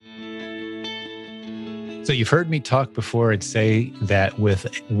So you've heard me talk before and say that with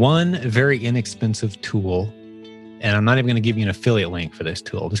one very inexpensive tool, and I'm not even going to give you an affiliate link for this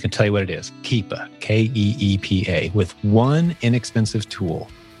tool. I'm just going to tell you what it is. Keepa, Keepa. With one inexpensive tool,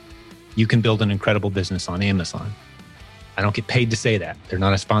 you can build an incredible business on Amazon. I don't get paid to say that. They're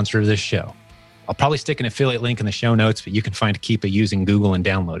not a sponsor of this show. I'll probably stick an affiliate link in the show notes, but you can find Keepa using Google and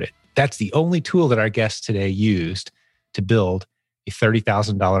download it. That's the only tool that our guest today used to build a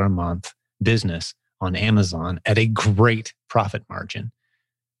 $30,000 a month business on Amazon at a great profit margin.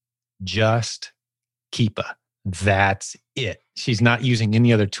 Just Keepa. That's it. She's not using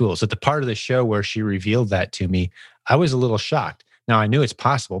any other tools. At the part of the show where she revealed that to me, I was a little shocked. Now, I knew it's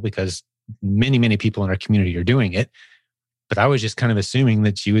possible because many, many people in our community are doing it, but I was just kind of assuming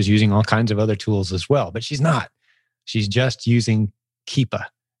that she was using all kinds of other tools as well, but she's not. She's just using Keepa.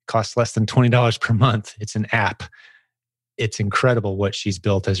 It costs less than $20 per month. It's an app. It's incredible what she's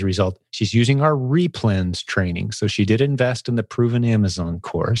built as a result. She's using our Replens training. So she did invest in the Proven Amazon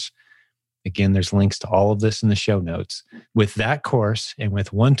course. Again, there's links to all of this in the show notes. With that course and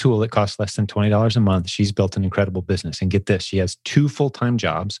with one tool that costs less than $20 a month, she's built an incredible business. And get this, she has 2 full-time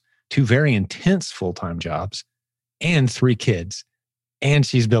jobs, 2 very intense full-time jobs, and 3 kids. And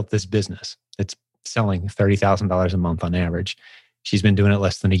she's built this business that's selling $30,000 a month on average. She's been doing it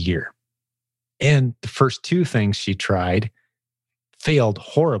less than a year. And the first 2 things she tried failed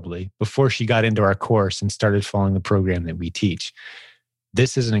horribly before she got into our course and started following the program that we teach.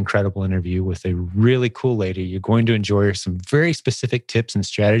 This is an incredible interview with a really cool lady. You're going to enjoy some very specific tips and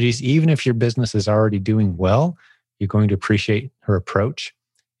strategies. Even if your business is already doing well, you're going to appreciate her approach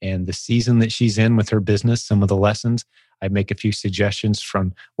and the season that she's in with her business, some of the lessons. I make a few suggestions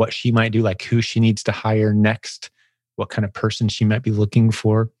from what she might do, like who she needs to hire next, what kind of person she might be looking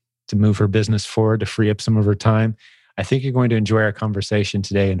for to move her business forward, to free up some of her time. I think you're going to enjoy our conversation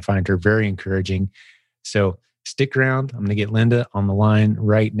today and find her very encouraging. So stick around. I'm going to get Linda on the line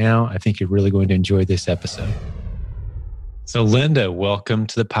right now. I think you're really going to enjoy this episode. So Linda, welcome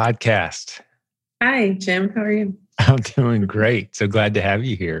to the podcast. Hi, Jim. How are you? I'm doing great. So glad to have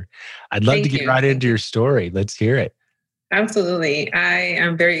you here. I'd love to get right into your story. Let's hear it. Absolutely. I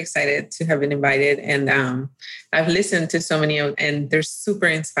am very excited to have been invited, and I've listened to so many and they're super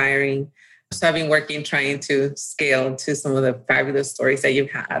inspiring. So I've been working, trying to scale to some of the fabulous stories that you've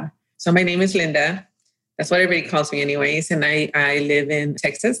had. So my name is Linda. That's what everybody calls me anyways. And I live in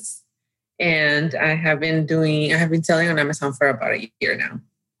Texas, and I have been selling on Amazon for about a year now.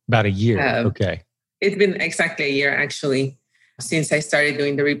 About a year. Okay. It's been exactly a year actually, since I started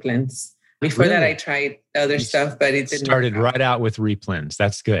doing the Replens. Before that, I tried other stuff, but it didn't. Started right out with Replens.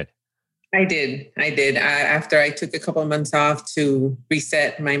 That's good. I did. After I took a couple of months off to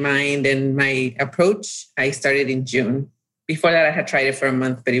reset my mind and my approach, I started in June. Before that, I had tried it for a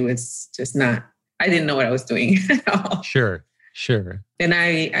month, but it was just not, I didn't know what I was doing at all. Sure. And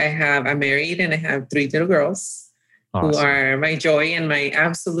I'm married and I have 3 little girls. Awesome. Who are my joy and my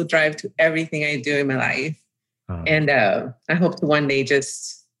absolute drive to everything I do in my life. And I hope to one day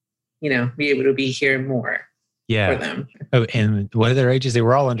just, be able to be here more for them. Oh, and what are their ages? They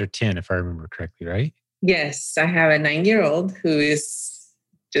were all under 10, if I remember correctly, right? Yes. I have a 9-year-old who is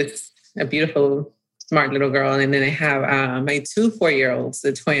just a beautiful, smart little girl. And then I have my 2 4-year-olds,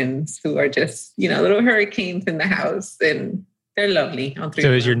 the twins, who are just, little hurricanes in the house. And they're lovely. All 3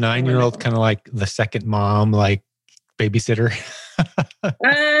 So is your 9-year-old kind of like the second mom, like babysitter?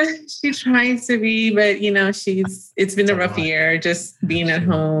 She tries to be, but it's been a rough year just being at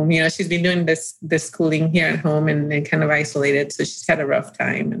home. She's been doing this schooling here at home and kind of isolated, so she's had a rough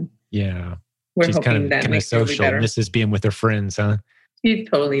time. And we're she's hoping that kind of social, misses being with her friends, huh? She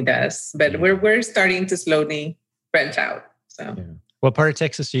totally does, but we're starting to slowly branch out. So, what part of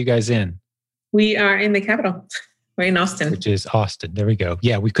Texas are you guys in? We are in the capital. We're in Austin. Which is Austin. There we go.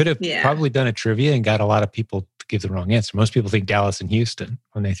 Yeah, we could have probably done a trivia and got a lot of people to give the wrong answer. Most people think Dallas and Houston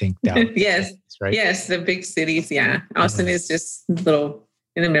when they think Dallas. Yes. Right? Yes, the big cities. Yeah. Austin is just a little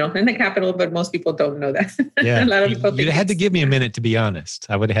in the middle, in the capital, but most people don't know that. Yeah. A lot of people you had to give me a minute, to be honest.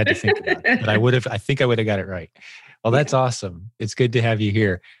 I would have had to think about it, but I think I would have got it right. Well, that's awesome. It's good to have you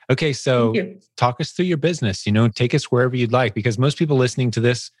here. Okay. So talk us through your business, take us wherever you'd like, because most people listening to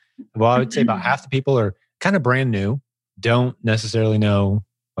this, well, I would say about half the people are kind of brand new, don't necessarily know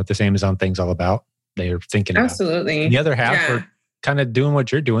what this Amazon thing's all about. They're thinking about Absolutely. it. And the other half are kind of doing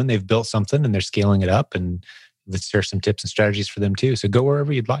what you're doing. They've built something and they're scaling it up, and let's share some tips and strategies for them too. So go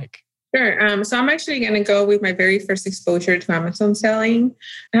wherever you'd like. Sure. So I'm actually going to go with my very first exposure to Amazon selling.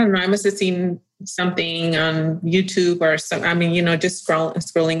 I don't know. I must have seen something on YouTube or just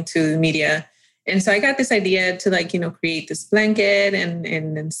scrolling to media. And so I got this idea to like, create this blanket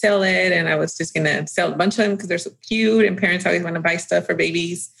and sell it. And I was just going to sell a bunch of them because they're so cute and parents always want to buy stuff for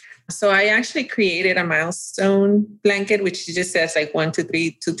babies. So I actually created a milestone blanket, which just says like 1 to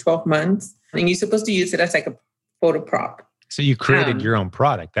 3 to 12 months. And you're supposed to use it as like a photo prop. So you created your own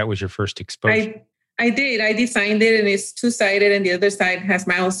product. That was your first exposure. I did. I designed it and it's two-sided and the other side has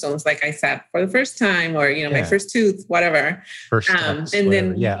milestones. Like I sat for the first time or, my first tooth, whatever. First steps, and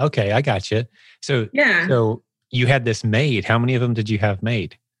whatever. Then, okay, I got you. So, so you had this made. How many of them did you have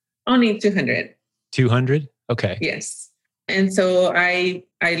made? Only 200. 200? Okay. Yes. And so I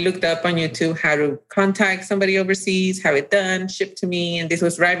looked up on YouTube how to contact somebody overseas, have it done, shipped to me. And this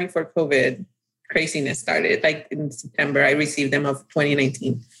was right before COVID craziness started. Like in September, I received them of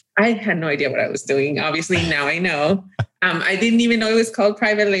 2019. I had no idea what I was doing. Obviously, now I know. I didn't even know it was called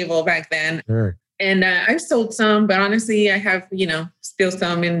private label back then. Sure. And I've sold some, but honestly, I have, still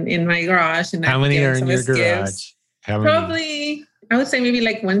some in my garage. And how many are in your garage? Probably, I would say maybe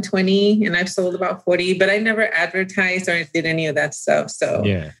like 120. And I've sold about 40, but I never advertised or did any of that stuff. So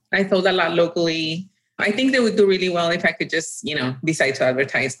I sold a lot locally. I think they would do really well if I could just, decide to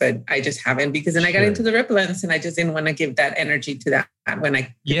advertise, but I just haven't because then I got into the replants and I just didn't want to give that energy to that when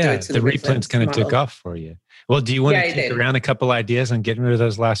I do it to the replants kind of took off for you. Well, do you want to kick around a couple ideas on getting rid of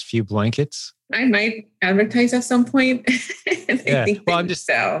those last few blankets? I might advertise at some point. I'm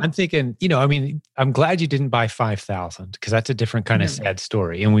thinking, I'm glad you didn't buy 5,000 because that's a different kind of sad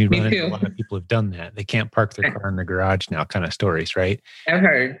story. And we run into a lot of people who've done that. They can't park their car in the garage now kind of stories, right? I've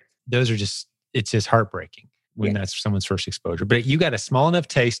heard. Those are it's just heartbreaking when that's someone's first exposure. But you got a small enough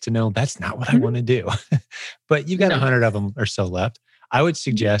taste to know that's not what I want to do. But you've got 100 of them or so left. I would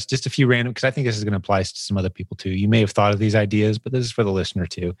suggest just a few random, because I think this is going to apply to some other people too. You may have thought of these ideas, but this is for the listener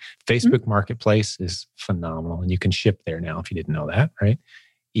too. Facebook Marketplace is phenomenal and you can ship there now if you didn't know that, right?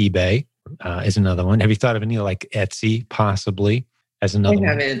 eBay is another one. Have you thought of any like Etsy possibly as another one?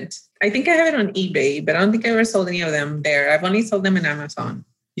 I haven't. I think I have it on eBay, but I don't think I ever sold any of them there. I've only sold them in Amazon.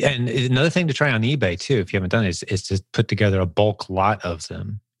 Yeah, and another thing to try on eBay too, if you haven't done it, is to put together a bulk lot of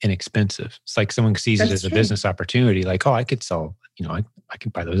them, inexpensive. It's like someone sees it as a business opportunity, like, I could sell, I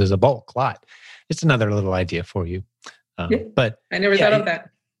can buy those as a bulk lot. It's another little idea for you. But I never thought of that.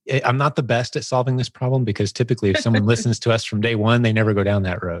 I'm not the best at solving this problem because typically if someone listens to us from day one, they never go down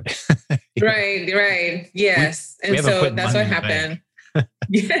that road. Right. Yes. And so that's what happened.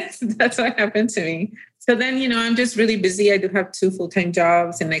 Yes, that's what happened to me. So then, I'm just really busy. I do have 2 full-time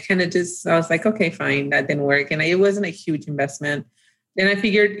jobs and I was like, okay, fine, that didn't work. And it wasn't a huge investment. Then I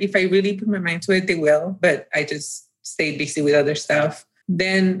figured if I really put my mind to it, they will, but I just stayed busy with other stuff.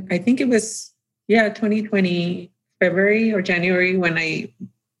 Then I think it was, 2020, February or January when I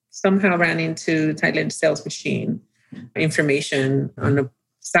somehow ran into Thailand Sales Machine information on a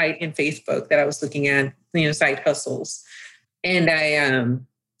site in Facebook that I was looking at, side hustles. And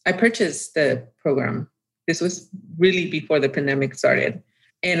I purchased the program. This was really before the pandemic started.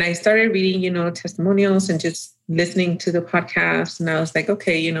 And I started reading, testimonials and just listening to the podcast. And I was like,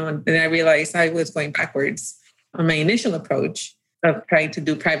 okay, and then I realized I was going backwards on my initial approach of trying to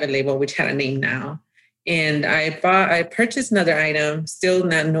do private label, which had a name now. And I purchased another item, still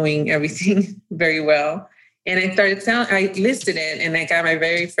not knowing everything very well. And I started selling, I listed it and I got my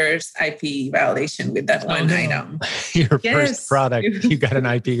very first IP validation with that one item. Your first product, you got an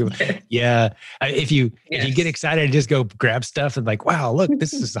IP. Yeah. If you get excited, just go grab stuff and like, wow, look,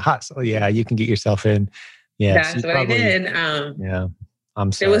 this is hot. So you can get yourself in. Yeah. That's what I did.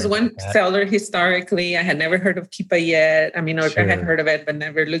 I'm sorry. There was one seller historically. I had never heard of Keepa yet. I had heard of it, but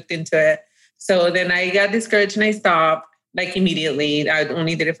never looked into it. So then I got discouraged and I stopped. Like immediately, I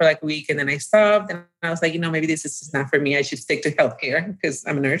only did it for like a week and then I stopped. And I was like, maybe this is just not for me. I should stick to healthcare because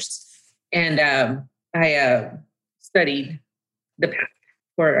I'm a nurse. And I studied the path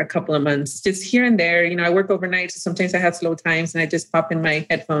for a couple of months, just here and there. I work overnight. So sometimes I have slow times and I just pop in my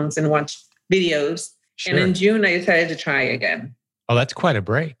headphones and watch videos. Sure. And in June, I decided to try again. Oh, that's quite a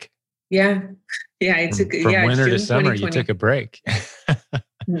break. Yeah. Yeah. I took from winter to summer, you took a break.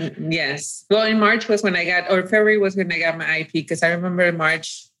 Yes. Well, in March was when February was when I got my IP because I remember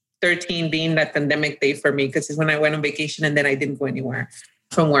March 13 being that pandemic day for me because it's when I went on vacation and then I didn't go anywhere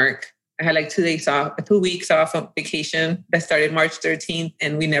from work. I had like 2 weeks off of vacation that started March 13th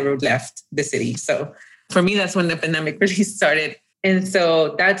and we never left the city. So for me, that's when the pandemic really started. And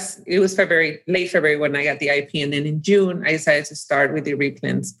so it was late February when I got the IP. And then in June, I decided to start with the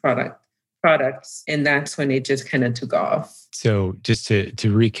Replants products. And that's when it just kind of took off. So just to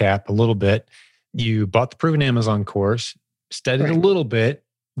recap a little bit, you bought the Proven Amazon course, studied a little bit,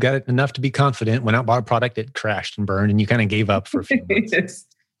 got it enough to be confident, went out, bought a product, it crashed and burned, and you kind of gave up for a few months.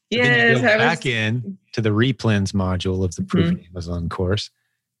 But then you Yes, go back in to the replens module of the Proven Amazon course.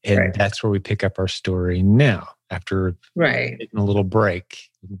 And that's where we pick up our story now after taking a little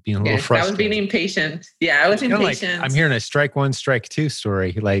break, being a little frustrated. I was being impatient. Yeah, I was impatient. Like, I'm hearing a strike one, strike two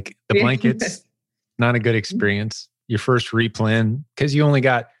story. Like the blankets, not a good experience. Your first replen, because you only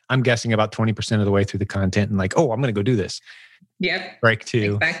got, I'm guessing, about 20% of the way through the content and like, oh, I'm going to go do this. Yep. Strike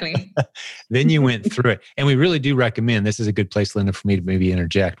two. Exactly. Then you went through it. And we really do recommend, this is a good place, Linda, for me to maybe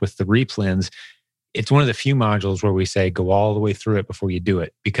interject with the replens. It's one of the few modules where we say go all the way through it before you do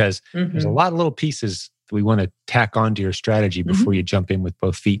it, because there's a lot of little pieces that we want to tack onto your strategy before you jump in with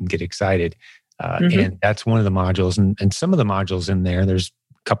both feet and get excited. And that's one of the modules. And some of the modules in there, there's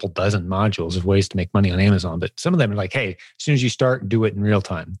a couple dozen modules of ways to make money on Amazon. But some of them are like, hey, as soon as you start, do it in real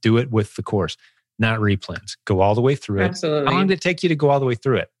time. Do it with the course, not replens. Go all the way through it. Absolutely. How long did it take you to go all the way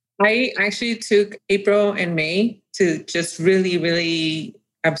through it? I actually took April and May to just really, really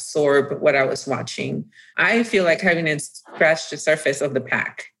absorb what I was watching. I feel like having scratched the surface of the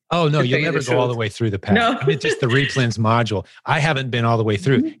pack. Oh, no, you'll never go all the way through the pack. No. I mean, just the replens module. I haven't been all the way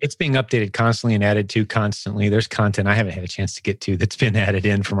through. It's being updated constantly and added to constantly. There's content I haven't had a chance to get to that's been added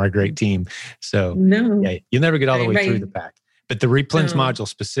in from our great team. So yeah, you'll never get all the way through the pack. But the replens module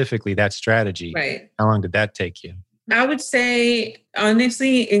specifically, that strategy, how long did that take you? I would say,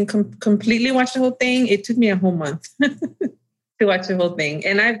 honestly, in completely watch the whole thing, it took me a whole month. To watch the whole thing.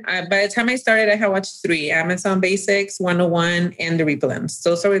 And I by the time I started, I had watched 3: Amazon Basics, 101, and the replens.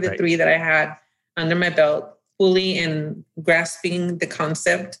 Those are the 3 that I had under my belt, fully and grasping the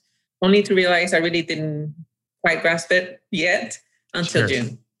concept, only to realize I really didn't quite grasp it yet until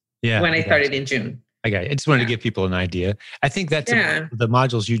June. Yeah. When I started in June. I just wanted to give people an idea. I think that's the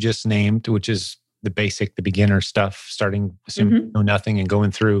modules you just named, which is the basic, the beginner stuff, starting assuming you know nothing and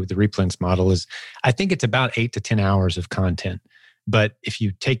going through the replens model is, I think it's about 8 to 10 hours of content. But if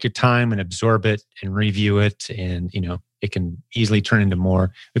you take your time and absorb it and review it, and it can easily turn into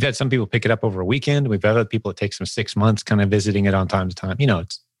more. We've had some people pick it up over a weekend. We've had other people, it takes them 6 months kind of visiting it on time to time.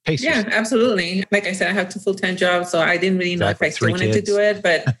 It's pace. Yeah, absolutely. Like I said, I have 2 full-time jobs, so I didn't really know if I still wanted to do it.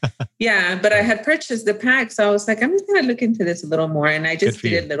 But but I had purchased the pack. So I was like, I'm just going to look into this a little more. And I just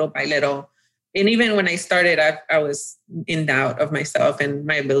did it little by little. And even when I started, I was in doubt of myself and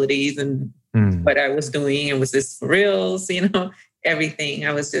my abilities and what I was doing. And was this for reals? Everything.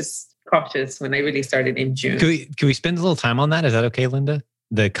 I was just cautious when I really started in June. Can we spend a little time on that? Is that okay, Linda?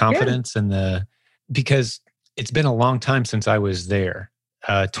 The confidence and because it's been a long time since I was there,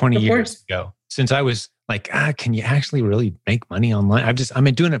 20 years ago, since I was like, can you actually really make money online? I've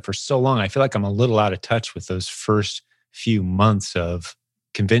been doing it for so long. I feel like I'm a little out of touch with those first few months of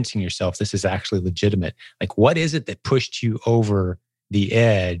convincing yourself this is actually legitimate. Like, what is it that pushed you over the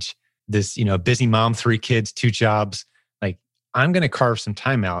edge? This, busy mom, 3 kids, 2 jobs. Like, I'm going to carve some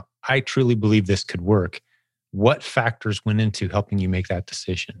time out. I truly believe this could work. What factors went into helping you make that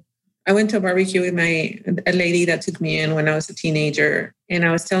decision? I went to a barbecue with a lady that took me in when I was a teenager. And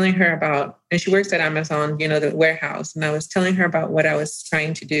I was telling her about, and she works at Amazon, the warehouse. And I was telling her about what I was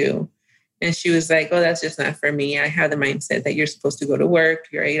trying to do. And she was like, oh, that's just not for me. I have the mindset that you're supposed to go to work,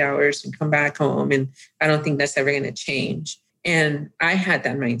 your 8 hours and come back home. And I don't think that's ever going to change. And I had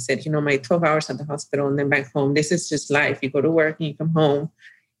that mindset, my 12 hours at the hospital and then back home. This is just life. You go to work and you come home.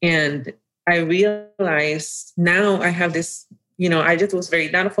 And I realized now I have this, I just was very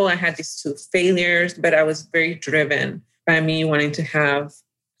doubtful. I had these 2 failures, but I was very driven by me wanting to have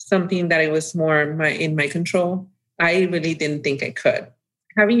something that it was more in my control. I really didn't think I could.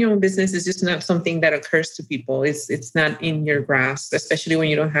 Having your own business is just not something that occurs to people. It's not in your grasp, especially when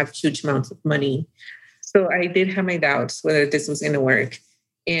you don't have huge amounts of money. So I did have my doubts whether this was going to work.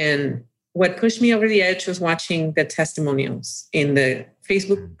 And what pushed me over the edge was watching the testimonials in the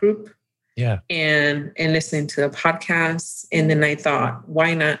Facebook group. Yeah. And listening to the podcasts. And then I thought,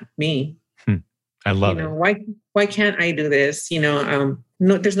 why not me? I love it. Why can't I do this? No,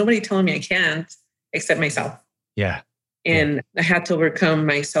 there's nobody telling me I can't except myself. Yeah. And I had to overcome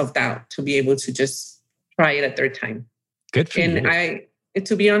my self-doubt to be able to just try it a 3rd time. Good for you. And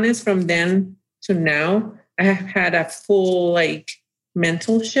to be honest, from then to now, I have had a full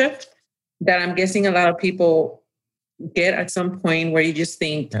mental shift that I'm guessing a lot of people get at some point where you just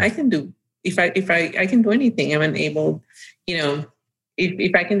think, I can do, if I can do anything, I'm enabled,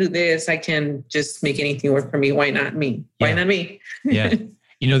 if I can do this, I can just make anything work for me. Why not me? Why not me? Yeah.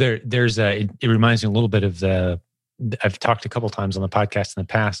 It reminds me a little bit of I've talked a couple of times on the podcast in the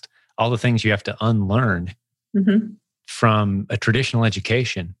past, all the things you have to unlearn from a traditional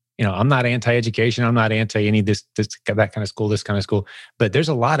education. I'm not anti-education. I'm not anti any of this that kind of school, this kind of school. But there's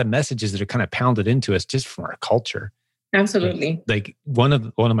a lot of messages that are kind of pounded into us just from our culture Absolutely. Like one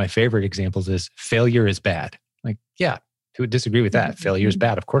of my favorite examples is failure is bad. Like, yeah, who would disagree with that? Failure is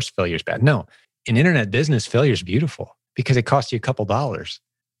bad. Of course, failure is bad. No, in internet business, failure is beautiful because it costs you a couple dollars.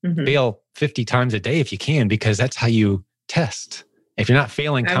 Fail 50 times a day if you can, because that's how you test. If you're not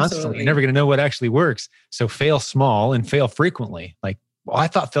failing constantly, you're never going to know what actually works. So fail small and fail frequently. Like, well, I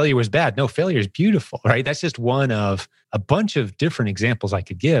thought failure was bad. No, failure is beautiful, right? That's just one of a bunch of different examples I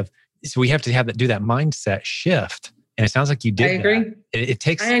could give. So we have to do that mindset shift. And it sounds like you did. I agree. That. It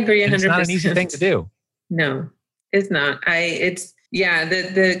takes. I agree 100%. It's not an easy thing to do. No, it's not.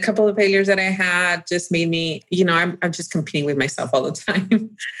 The couple of failures that I had just made me, I'm just competing with myself all the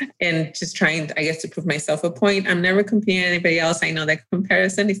time and just trying, I guess, to prove myself a point. I'm never competing with anybody else. I know that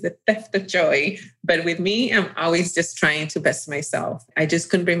comparison is the theft of joy. But with me, I'm always just trying to best myself. I just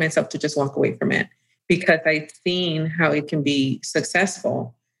couldn't bring myself to just walk away from it because I've seen how it can be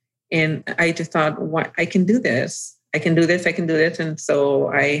successful. And I just thought, I can do this. I can do this. And so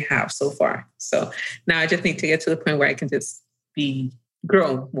I have so far. So now I just need to get to the point where I can just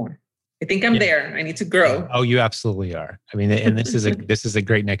grow more. I think I'm there. I need to grow. Oh, you absolutely are. I mean, and this is a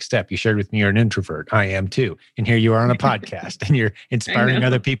great next step. You shared with me you're an introvert. I am too. And here you are on a podcast and you're inspiring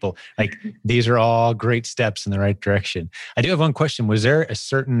other people. Like, these are all great steps in the right direction. I do have one question. Was there a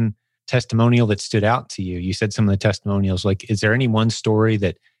certain testimonial that stood out to you? You said some of the testimonials, like, is there any one story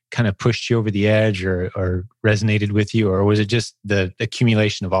that kind of pushed you over the edge or resonated with you? Or was it just the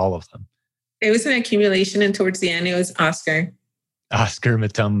accumulation of all of them? It was an accumulation. And towards the end, it was Oscar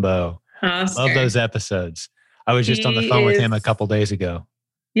Mutombo. Love those episodes. I was just on the phone with him a couple days ago.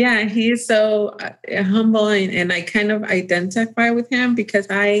 Yeah, he is so humble, and I kind of identify with him because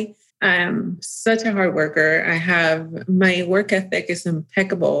I am such a hard worker. My work ethic is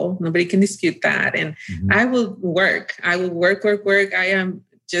impeccable. Nobody can dispute that. And I will work. I am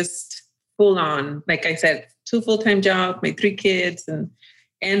just full on. Like I said, 2 full-time jobs, my 3 kids, and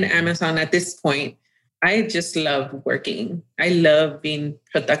Amazon at this point. I just love working. I love being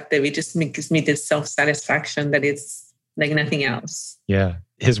productive. It just gives me this self-satisfaction that it's like nothing else. Yeah.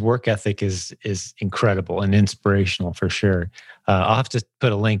 His work ethic is incredible and inspirational for sure. I'll have to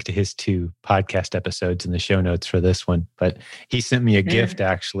put a link to his 2 podcast episodes in the show notes for this one. But he sent me a gift,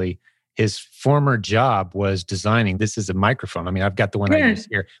 actually. His former job was designing. This is a microphone. I mean, I've got the one I use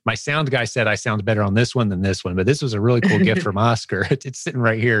here. My sound guy said I sound better on this one than this one, but this was a really cool gift from Oscar. It's sitting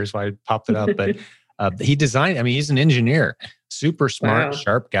right here, so I popped it up. But he designed, I mean, he's an engineer, super smart,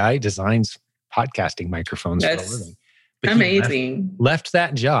 sharp guy, designs podcasting microphones for a living. But amazing. Left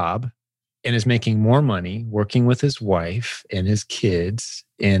that job and is making more money working with his wife and his kids,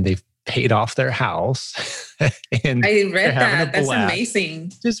 and they've paid off their house. And I read that. That's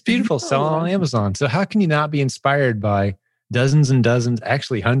amazing. Just beautiful. Selling on Amazon. So how can you not be inspired by dozens and dozens,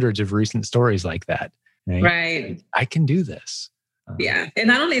 actually hundreds of recent stories like that? Right. I can do this. Yeah. And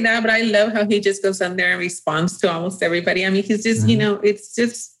not only that, but I love how he just goes on there and responds to almost everybody. I mean, he's just,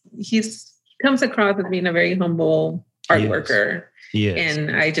 he comes across as being a very humble hard worker. He is.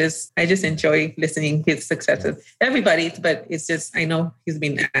 And I just enjoy listening to his successes. Everybody, but it's just, I know he's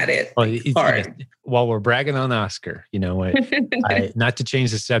been at it hard. While we're bragging on Oscar, not to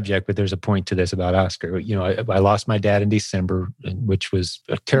change the subject, but there's a point to this about Oscar. I lost my dad in December, which was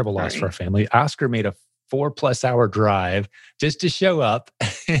a terrible loss for our family. Oscar made a 4+ hour drive just to show up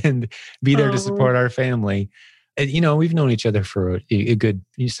and be there to support our family. And, we've known each other for a good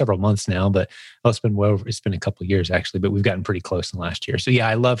several months now, but it's been a couple of years actually, but we've gotten pretty close in the last year. So yeah,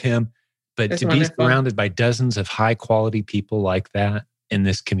 I love him, but That's wonderful. Be surrounded by dozens of high quality people like that in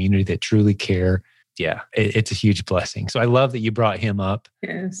this community that truly care. Yeah, it's a huge blessing. So I love that you brought him up.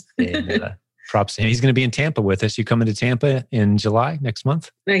 Yes. And, props to him. He's going to be in Tampa with us. You coming to Tampa in July next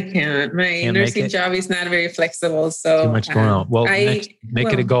month? I can't. My nursing job is not very flexible. So too much going on. Well, make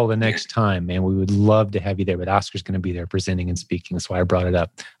it a goal the next time, man. We would love to have you there, but Oscar's going to be there presenting and speaking. That's why I brought it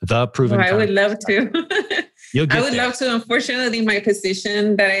up. The proven. I would love to. I would love to. Unfortunately, my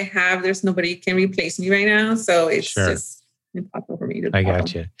position that I have, there's nobody can replace me right now. So it's just impossible for me to. I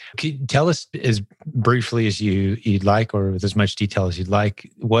got you. Can you tell us as briefly as you'd like, or with as much detail as you'd like,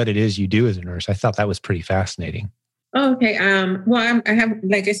 what it is you do as a nurse? I thought that was pretty fascinating. Oh, okay. Well, I have,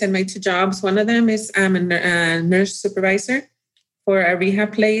 like I said, my 2 jobs. One of them is I'm a nurse supervisor for a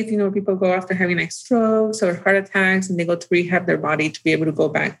rehab place. People go after having strokes or heart attacks, and they go to rehab their body to be able to go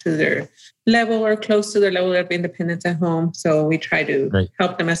back to their level or close to their level of independence at home. So we try to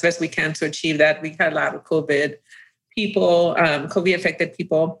help them as best we can to achieve that. We had a lot of COVID affected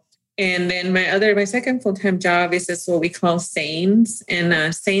people. And then my second full-time job is what we call SANES.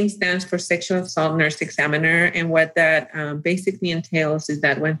 And SANES stands for Sexual Assault Nurse Examiner. And what that basically entails is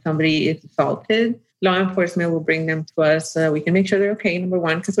that when somebody is assaulted, law enforcement will bring them to us so that we can make sure they're okay. Number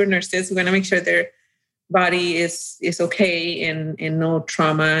one, because we're nurses, we want to make sure their body is okay and no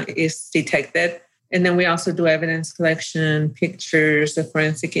trauma is detected. And then we also do evidence collection, pictures, a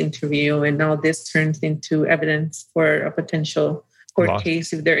forensic interview, and all this turns into evidence for a potential court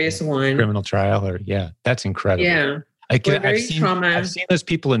case if there is one. Criminal trial that's incredible. Yeah. I've seen those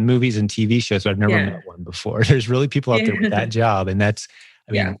people in movies and TV shows, but I've never met one before. There's really people out there with that job. And that's,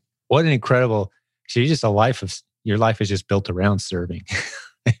 what an incredible, your life is just built around serving.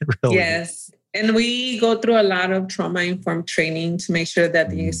 Really. Yes. And we go through a lot of trauma-informed training to make sure that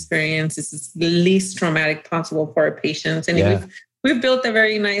the experience is the least traumatic possible for our patients. And we've built a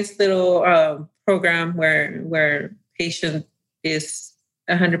very nice little program where patient is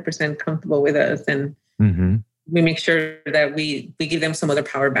 100% comfortable with us. And we make sure that we give them some of their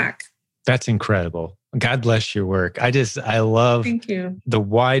power back. That's incredible. God bless your work. I love Thank you. The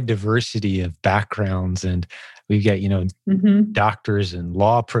wide diversity of backgrounds, and we've got, doctors and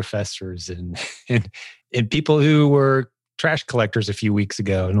law professors and people who were trash collectors a few weeks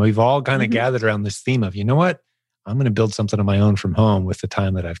ago. And we've all kind of gathered around this theme of, you know what? I'm going to build something of my own from home with the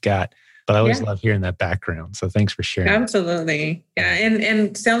time that I've got. But I always love hearing that background. So thanks for sharing. Absolutely. Yeah.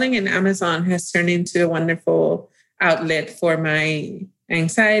 And selling in Amazon has turned into a wonderful outlet for my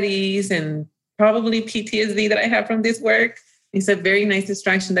anxieties and probably PTSD that I have from this work. It's a very nice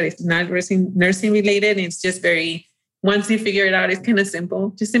distraction that is not nursing related. And it's just once you figure it out, it's kind of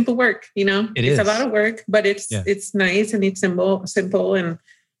simple, just simple work, It's a lot of work, but it's nice and it's simple. And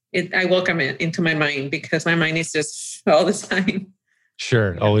I welcome it into my mind because my mind is just all the time.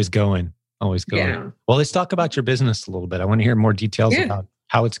 Sure. Always going. Yeah. Well, let's talk about your business a little bit. I want to hear more details about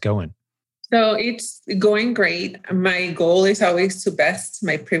how it's going. So it's going great. My goal is always to best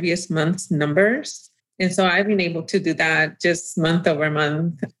my previous month's numbers. And so I've been able to do that just month over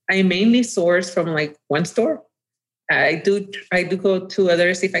month. I mainly source from one store. I do go to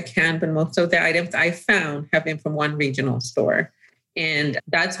others if I can, but most of the items I found have been from one regional store. And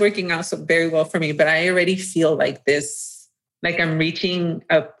that's working out so very well for me. But I already feel like I'm reaching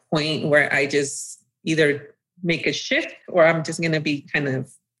a point where I just either make a shift or I'm just going to be kind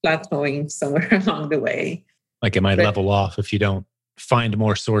of plateauing somewhere along the way. Like it might level off if you don't find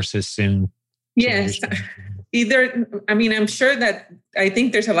more sources soon. Yes. I'm sure that I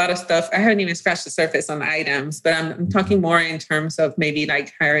think there's a lot of stuff. I haven't even scratched the surface on the items, but I'm talking more in terms of maybe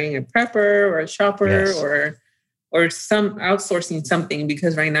hiring a prepper or a shopper or some outsourcing something,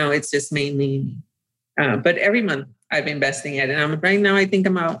 because right now it's just mainly, but every month I've been investing it. And right now I think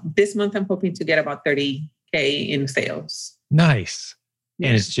this month I'm hoping to get about 30K in sales. Nice. Yeah.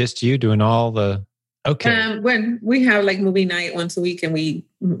 And it's just you doing all the, okay. When we have movie night once a week and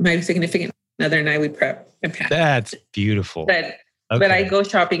my significant other and I, we prep and pack. That's beautiful. But I go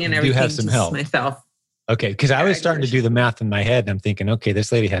shopping and everything. You have some help myself. Okay. Because I was starting to do the math in my head and I'm thinking, okay,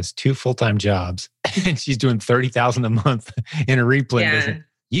 this lady has 2 full-time jobs and she's doing $30,000 a month in a replay business.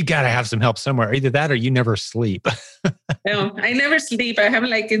 You got to have some help somewhere. Either that or you never sleep. No, I never sleep. I have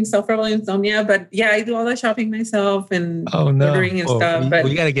insufferable insomnia, but I do all the shopping myself and ordering and stuff. But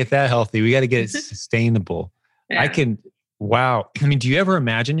we got to get that healthy. We got to get it sustainable. Yeah. Wow. Do you ever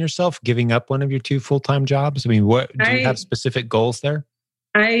imagine yourself giving up one of your 2 full-time jobs? Do you have specific goals there?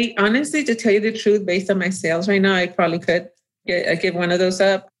 I honestly, to tell you the truth, based on my sales right now, I probably could give one of those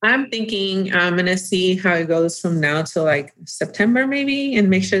up. I'm thinking I'm going to see how it goes from now till September maybe, and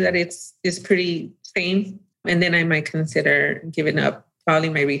make sure that it's pretty sane. And then I might consider giving up probably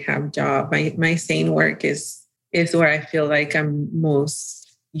my rehab job. My sane work is where I feel like I'm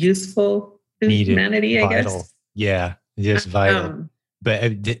most useful to humanity, I guess. Yeah, just vital.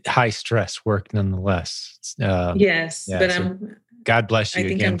 But high stress work nonetheless. Yes, yeah, but God bless you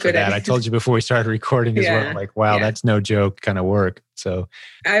again for that. I told you before we started recording as well. Wow, that's no joke kind of work. So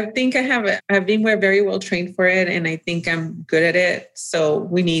I think I've been very well trained for it, and I think I'm good at it. So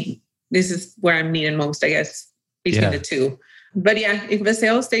this is where I'm needed most, I guess, between the two. But if the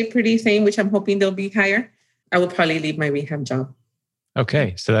sales stay pretty same, which I'm hoping they'll be higher, I will probably leave my rehab job.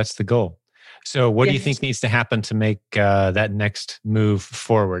 Okay, so that's the goal. So what do you think needs to happen to make that next move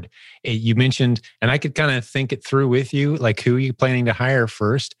forward? You mentioned, and I could kind of think it through with you, who are you planning to hire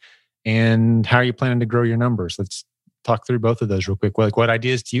first and how are you planning to grow your numbers? Let's talk through both of those real quick. What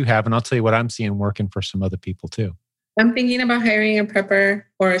ideas do you have? And I'll tell you what I'm seeing working for some other people too. I'm thinking about hiring a prepper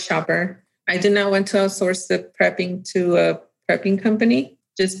or a shopper. I do not want to outsource the prepping to a prepping company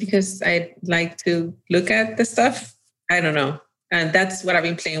just because I like to look at the stuff. I don't know. And that's what I've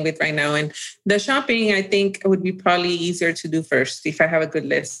been playing with right now. And the shopping, I think, would be probably easier to do first if I have a good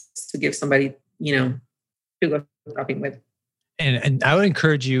list to give somebody, to go shopping with. And I would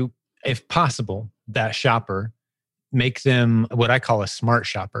encourage you, if possible, that shopper, make them what I call a smart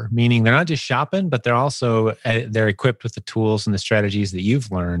shopper, meaning they're not just shopping, but they're also, they're equipped with the tools and the strategies that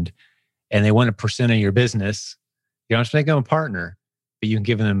you've learned, and they want a percent of your business. You don't have to make them a partner, but you can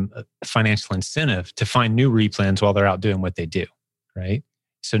give them a financial incentive to find new replens while they're out doing what they do, right?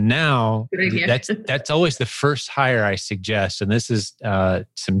 So now that's always the first hire I suggest. And this is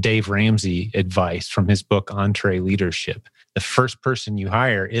some Dave Ramsey advice from his book, EntreLeadership. The first person you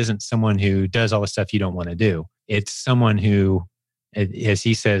hire isn't someone who does all the stuff you don't want to do. It's someone who, as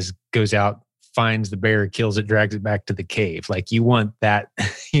he says, goes out, finds the bear, kills it, drags it back to the cave. Like you want that,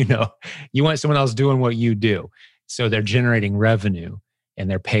 you want someone else doing what you do. So they're generating revenue and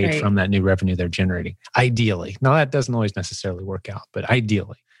they're paid from that new revenue they're generating. Ideally. Now that doesn't always necessarily work out, but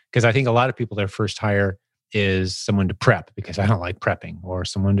ideally, because I think a lot of people, their first hire is someone to prep because I don't like prepping, or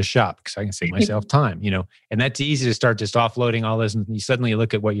someone to shop because I can save myself time, and that's easy to start just offloading all this. And you suddenly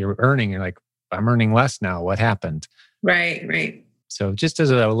look at what you're earning. You're like, I'm earning less now. What happened? Right. So just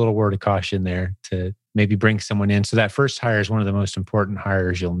as a little word of caution there to maybe bring someone in. So that first hire is one of the most important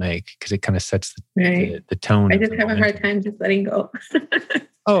hires you'll make because it kind of sets the tone. I just have a hard time just letting go.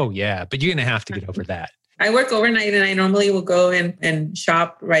 Oh yeah. But you're going to have to get over that. I work overnight and I normally will go and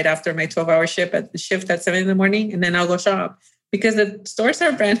shop right after my 12-hour shift at 7 a.m. and then I'll go shop because the stores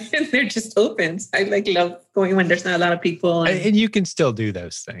are brand new and they're just open. So I love going when there's not a lot of people. And you can still do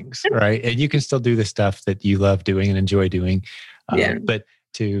those things, right? And you can still do the stuff that you love doing and enjoy doing. But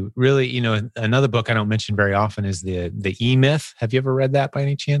to really, another book I don't mention very often is the E-Myth. Have you ever read that by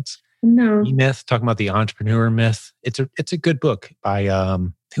any chance? No. E-Myth, talking about the entrepreneur myth. It's a good book by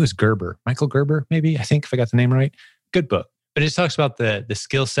who was Gerber? Michael Gerber, maybe, I think, if I got the name right. Good book. But it just talks about the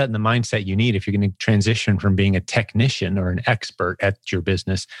skill set and the mindset you need if you're going to transition from being a technician or an expert at your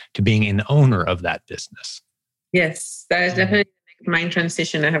business to being an owner of that business. Yes, that is definitely the mind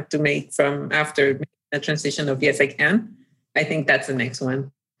transition I have to make from after the transition of yes, I can. I think that's the next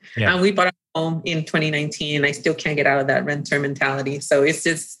one. Yeah. We bought a home in 2019 and I still can't get out of that renter mentality. So it's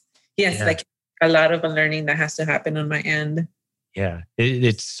just, like a lot of learning that has to happen on my end. Yeah,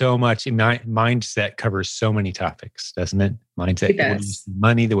 it's so much. Mindset covers so many topics, doesn't it? Mindset, the way you see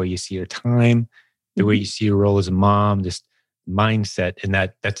money, the way you see your time, the way you see your role as a mom, just mindset.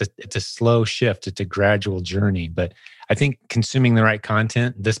 And it's a slow shift. It's a gradual journey. But I think consuming the right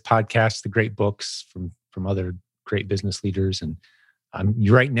content, this podcast, the great books from other great business leaders, and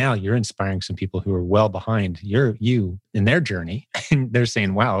right now you're inspiring some people who are well behind you in their journey, and they're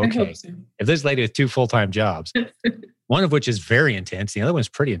saying, "Wow, okay, if this lady with 2 full-time jobs." One of which is very intense. The other one's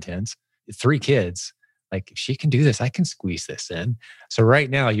pretty intense. 3 kids. Like, if she can do this, I can squeeze this in. So right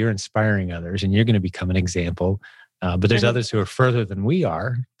now you're inspiring others and you're going to become an example. But there's others who are further than we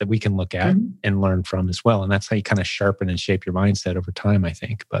are that we can look at and learn from as well. And that's how you kind of sharpen and shape your mindset over time, I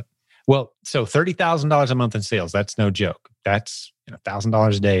think. But so $30,000 a month in sales, that's no joke. That's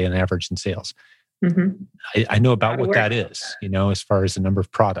 $1,000 a day in average in sales. I know about what that is, as far as the number of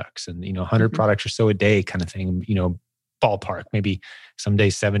products and, 100 products or so a day kind of thing, ballpark, maybe some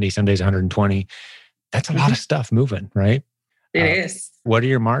days 70, some days 120. That's a lot of stuff moving, right? It is. What are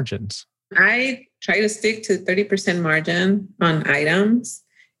your margins? I try to stick to 30% margin on items.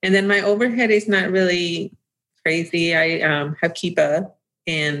 And then my overhead is not really crazy. I have Keepa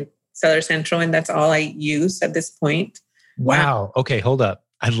and Seller Central, and that's all I use at this point. Wow. Okay, hold up.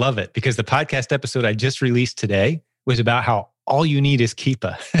 I love it because the podcast episode I just released today was about how all you need is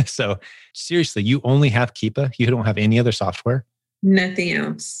Keepa. So seriously, you only have Keepa? You don't have any other software? Nothing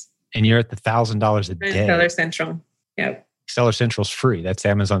else. And you're at the $1,000 a day. Seller Central. Yep. Seller Central's free. That's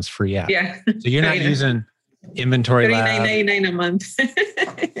Amazon's free app. Yeah. So you're not using Inventory Lab. $39.99 a month.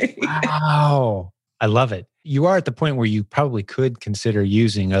 Wow. I love it. You are at the point where you probably could consider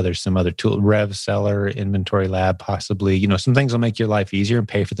using some other tool, Rev Seller, Inventory Lab, possibly. Some things will make your life easier and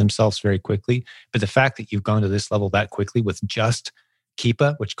pay for themselves very quickly. But the fact that you've gone to this level that quickly with just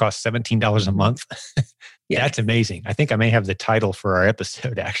Keepa, which costs $17 a month, that's amazing. I think I may have the title for our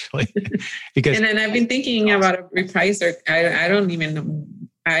episode, actually. Because and then I've been thinking about a repricer. I don't even know.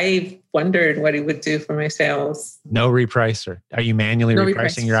 I wondered what it would do for my sales. No repricer. Are you manually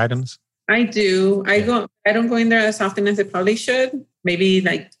repricing your items? I do. I don't go in there as often as I probably should. Maybe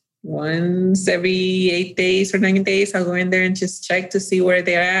like once every 8 days or 9 days, I'll go in there and just check to see where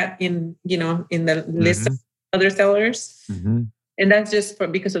they're at in the list of other sellers. And that's just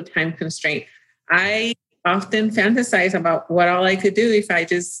because of time constraint. I often fantasize about what all I could do if I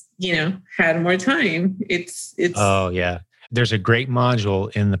just, had more time. It's. Oh yeah. There's a great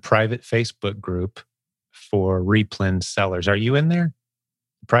module in the private Facebook group for Replen sellers. Are you in there?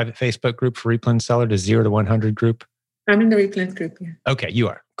 Private Facebook group for Replen seller, the 0 to 100 group. I'm in the replens group. Yeah. Okay, you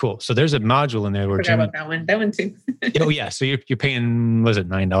are. Cool. So there's a module in there where Forgot about that one. That one too. Oh yeah. So you're paying, was it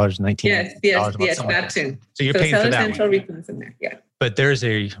 $9, $19? Yes, that too. So you're paying for that Central one. replens in there. Yeah. But there's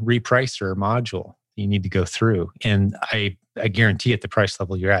a repricer module you need to go through. And I guarantee at the price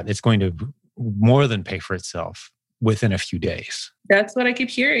level you're at, it's going to more than pay for itself within a few days. That's what I keep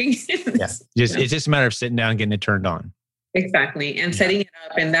hearing. It's just a matter of sitting down and getting it turned on. Exactly. And setting it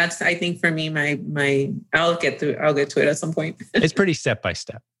up. And that's, I think for me, I'll get to it at some point. It's pretty step by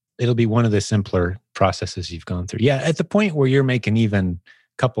step. It'll be one of the simpler processes you've gone through. Yeah. At the point where you're making even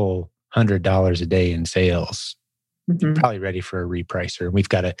a couple $100 a day in sales, you're probably ready for a repricer. We've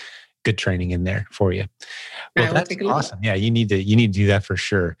got a good training in there for you. Well, that's awesome. Yeah. You need to do that for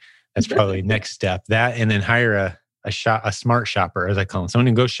sure. That's probably next step. That, and then hire a smart shopper, as I call them. Someone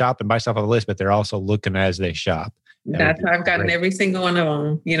who goes shop and buy stuff off a list, but they're also looking as they shop. That's how I've gotten every single one of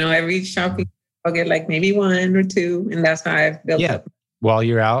them. Every shopping, I'll get like maybe one or two. And that's how I've built up. While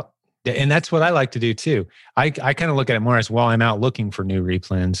you're out. And that's what I like to do too. I kind of look at it more as while I'm out looking for new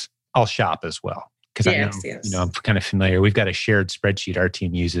replens, I'll shop as well. Because I know, I'm kind of familiar. We've got a shared spreadsheet our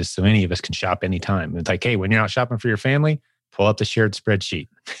team uses. So any of us can shop anytime. It's like, hey, when you're out shopping for your family, pull up the shared spreadsheet.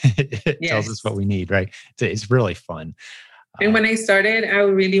 It tells us what we need, right? It's really fun. And when I started, I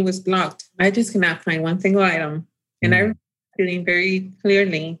really was blocked. I just cannot find one single item. And I was feeling very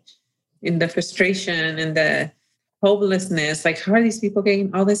clearly in the frustration and the hopelessness. Like, how are these people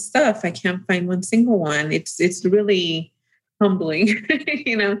getting all this stuff? I can't find one single one. It's really humbling,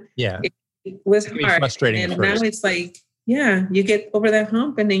 Yeah. It was hard. Frustrating. And now it's like, you get over that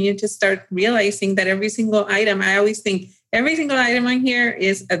hump and then you just start realizing that every single item, I always think every single item on here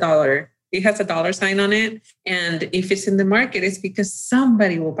is $1. It has a dollar sign on it. And if it's in the market, it's because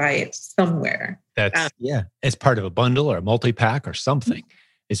somebody will buy it somewhere. That's, it's part of a bundle or a multi-pack or something.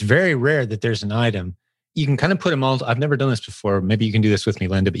 It's very rare that there's an item. You can kind of put them all, I've never done this before. Maybe you can do this with me,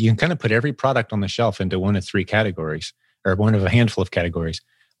 Linda, but you can kind of put every product on the shelf into one of three categories or one of a handful of categories.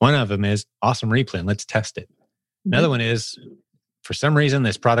 One of them is awesome replen. Let's test it. Another one is, for some reason,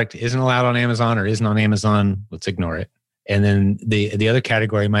 this product isn't allowed on Amazon or isn't on Amazon. Let's ignore it. And then the other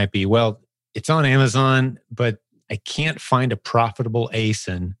category might be, well, it's on Amazon, but I can't find a profitable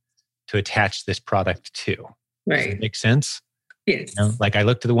ASIN to attach this product to. Right. Does that make sense? Yes. Like I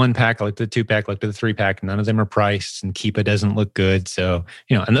looked at the 1-pack, I looked at the 2-pack, looked at the 3-pack. None of them are priced, and Keepa doesn't look good. So,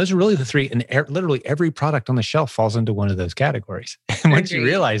 and those are really the three. And literally every product on the shelf falls into one of those categories. And once you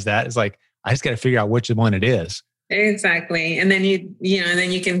realize that, it's like, I just got to figure out which one it is. Exactly. And then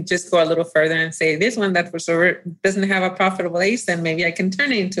you can just go a little further and say, this one that for sure doesn't have a profitable ASIN, maybe I can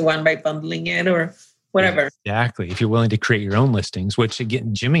turn it into one by bundling it or whatever. Exactly. If you're willing to create your own listings, which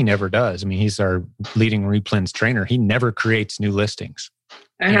again, Jimmy never does. I mean, he's our leading replens trainer. He never creates new listings.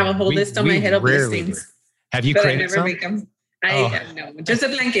 I have a whole list on my head of listings. Have you created some? No, just a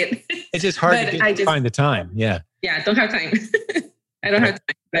blanket. It's just hard to find the time. Yeah. Yeah, I don't have time. I don't have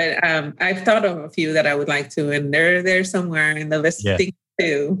time. But I've thought of a few that I would like to, and they're there somewhere in the listing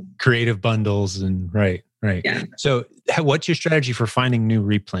too. Creative bundles and right. Yeah. So what's your strategy for finding new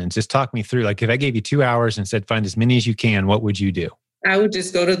replens? Just talk me through. Like if I gave you 2 hours and said, find as many as you can, what would you do? I would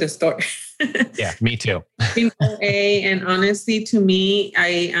just go to the store. Yeah, me too. And honestly, to me,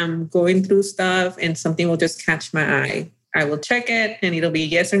 I am going through stuff and something will just catch my eye. I will check it and it'll be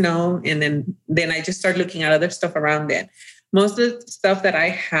yes or no. And then I just start looking at other stuff around it. Most of the stuff that I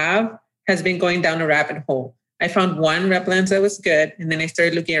have has been going down a rabbit hole. I found one replens that was good. And then I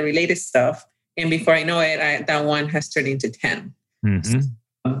started looking at related stuff. And before I know it, that one has turned into 10. Mm-hmm.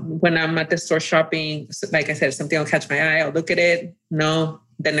 So, when I'm at the store shopping, like I said, something will catch my eye. I'll look at it. No.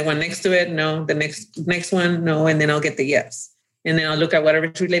 Then the one next to it. No. The next one. No. And then I'll get the yes. And then I'll look at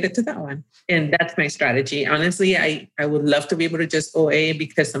whatever's related to that one. And that's my strategy. Honestly, I would love to be able to just OA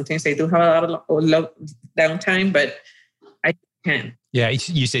because sometimes I do have a lot of downtime, but I can't. Yeah,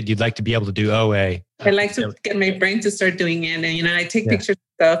 you said you'd like to be able to do OA. I like to get my brain to start doing it. And, I take pictures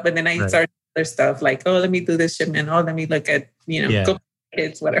of stuff, but then I start other stuff like, oh, let me do this shipment. Oh, let me look at, go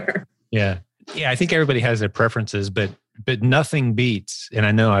kids, whatever. Yeah. Yeah. I think everybody has their preferences, but nothing beats. And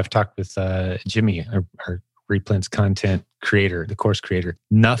I know I've talked with Jimmy, our replens content creator, the course creator.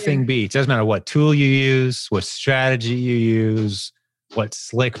 Nothing beats. Doesn't matter what tool you use, what strategy you use, what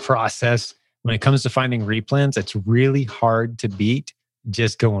slick process. When it comes to finding replens, it's really hard to beat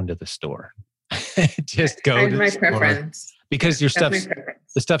just going to the store. Just go to the store. Preference. Because the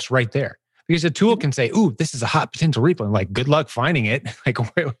stuff's right there. Because a tool can say, ooh, this is a hot potential replen. Like, good luck finding it. Like,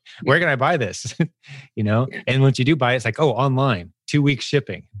 where can I buy this? And once you do buy it, it's like, oh, online, 2 weeks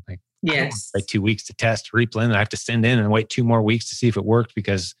shipping. Like, I don't want to Yes. wait 2 weeks to test Replen, and I have to send in and wait 2 more weeks to see if it worked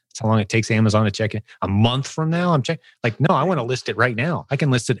because that's how long it takes Amazon to check it. A month from now, I'm checking. Like, no, I want to list it right now. I can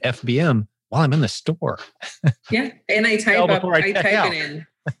list it FBM while I'm in the store. Yeah. And I type before I check out. it in.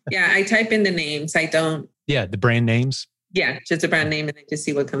 Yeah. I type in the names. I don't. Yeah, the brand names. Yeah. Just a brand name and I just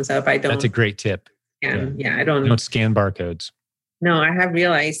see what comes up. I don't. That's a great tip. Yeah. I don't. You don't scan barcodes. No, I have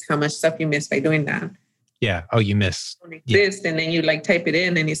realized how much stuff you miss by doing that. Yeah. Oh, you miss. Don't exist, and then you like type it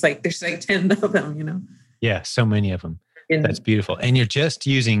in, and it's like there's like 10 of them, you know. Yeah, so many of them. And, That's beautiful. And you're just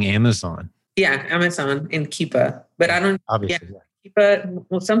using Amazon. yeah, Amazon and Keepa, but I don't. Obviously. Yeah, Keepa.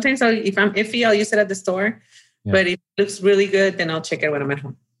 Well, sometimes if I'm iffy, I'll use it at the store. Yeah. But if it looks really good, then I'll check it when I'm at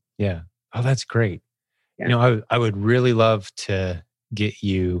home. Yeah. Oh, that's great. Yeah. You know, I would really love to get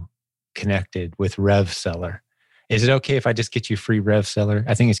you connected with RevSeller. Is it okay if I just get you free RevSeller?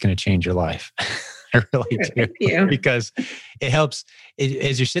 I think it's going to change your life. I really do. Thank you. Because it helps.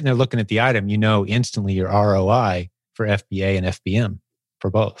 As you're sitting there looking at the item, you know instantly your ROI for FBA and FBM for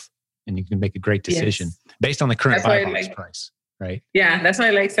both. And you can make a great decision based on the current buy box price, right? Yeah, that's why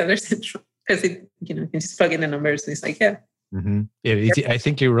I like Seller Central because it, you know, you can just plug in the numbers and it's like, yeah. Mm-hmm. I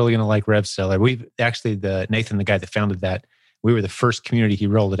think you're really going to like RevSeller. We've actually, Nathan, the guy that founded that, we were the first community he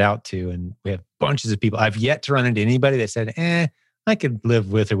rolled it out to, and we have bunches of people. I've yet to run into anybody that said, I could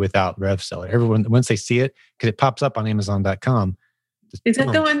live with or without RevSeller. Everyone, once they see it, because it pops up on Amazon.com. Is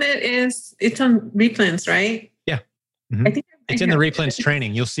that the one that it's on Replens, right? Yeah. Mm-hmm. I think it's in the Replens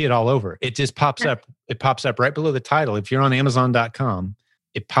training. You'll see it all over. It just pops up. It pops up right below the title. If you're on Amazon.com,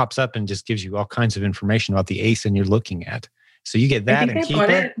 it pops up and just gives you all kinds of information about the ASIN you're looking at. So you get that and keep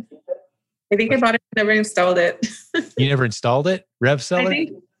it. I think I bought it, never installed it. You never installed it?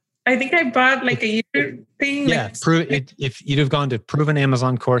 RevSeller? I think I bought like a year thing. Yeah. If you'd have gone to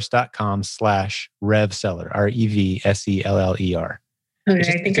provenamazoncourse.com/RevSeller, RevSeller. Okay,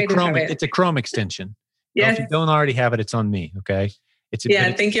 I think I do have it. It's a Chrome extension. Yeah. So if you don't already have it, it's on me. Okay.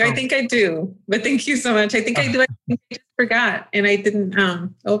 Thank you. I think I do. But thank you so much. I think I do. I think I just forgot. And I didn't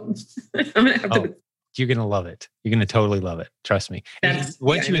I'm gonna have to you're going to love it. You're going to totally love it. Trust me.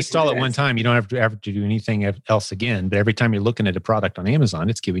 Once you install it one time, you don't have to ever do anything else again. But every time you're looking at a product on Amazon,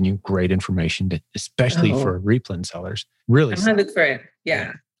 it's giving you great information, especially for Replen sellers. Really. I'm going to look for it.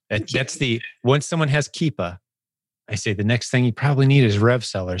 Yeah. That's once someone has Keepa, I say the next thing you probably need is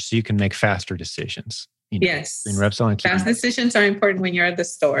RevSeller so you can make faster decisions. Yes. Between RevSeller and Keepa. Fast decisions are important when you're at the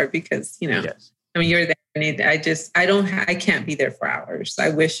store because, yes. I mean, you're there. And I can't be there for hours. I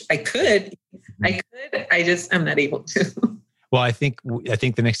wish I could. I'm not able to. Well, I think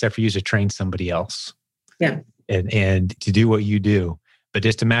the next step for you is to train somebody else. Yeah. And to do what you do. But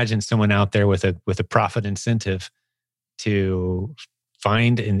just imagine someone out there with a profit incentive to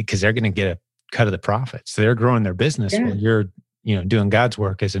find, and because they're going to get a cut of the profits. So they're growing their business while you're, doing God's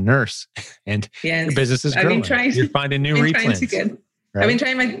work as a nurse and your business is growing. You're finding new Replens. Right? I've been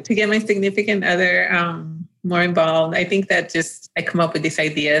trying to get my significant other more involved. I think that I come up with these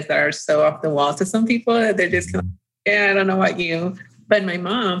ideas that are so off the wall to some people that they're just I don't know what you. But my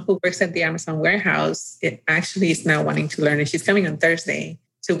mom, who works at the Amazon warehouse, it actually is now wanting to learn, and she's coming on Thursday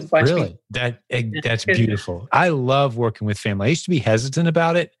to watch me. That's beautiful. I love working with family. I used to be hesitant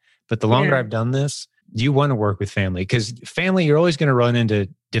about it, but the longer I've done this, you want to work with family because family, you're always going to run into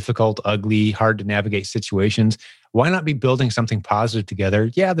difficult, ugly, hard to navigate situations. Why not be building something positive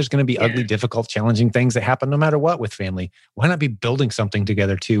together? Yeah, there's going to be ugly, difficult, challenging things that happen no matter what with family. Why not be building something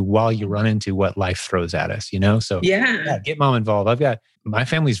together too while you run into what life throws at us, So get mom involved. My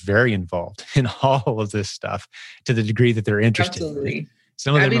family's very involved in all of this stuff to the degree that they're interested. Absolutely.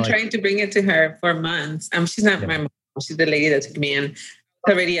 I've been trying to bring it to her for months. She's not my mom. She's the lady that took me in.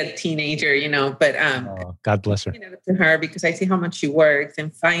 Already a teenager, but God bless her. To her because I see how much she works,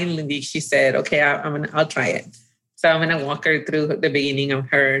 and finally she said, "Okay, I'll try it." So I'm going to walk her through the beginning of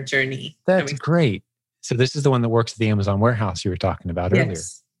her journey. That's great. So this is the one that works at the Amazon warehouse you were talking about earlier.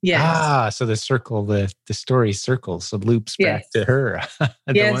 Yes. So the story circles, so loops back to her.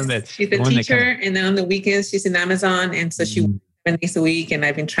 She's a teacher, and then on the weekends she's in Amazon, and so she works 7 days a week. And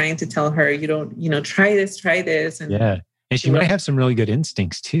I've been trying to tell her, try this, and and she might have some really good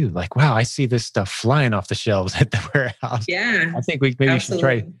instincts too. Like, wow, I see this stuff flying off the shelves at the warehouse. Yeah, I think we should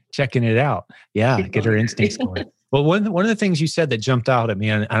try checking it out. Yeah, get her instincts going. Well, one of the things you said that jumped out at me,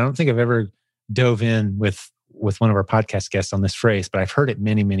 and I don't think I've ever dove in with one of our podcast guests on this phrase, but I've heard it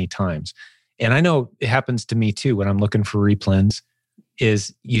many, many times. And I know it happens to me too when I'm looking for Replens,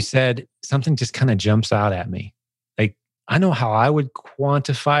 is you said something just kind of jumps out at me. Like, I know how I would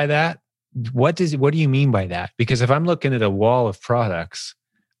quantify that. What do you mean by that? Because if I'm looking at a wall of products,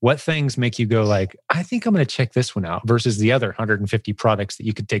 What things make you go like, I think I'm going to check this one out versus the other 150 products that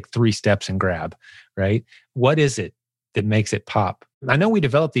you could take 3 steps and grab, right? What is it that makes it pop? I know we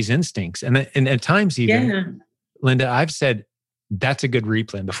develop these instincts, and at times even, Linda, I've said, that's a good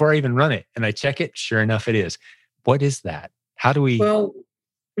replan before I even run it. And I check it, sure enough, it is. What is that? How do we? Well,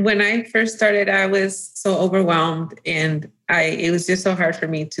 when I first started, I was so overwhelmed, and it was just so hard for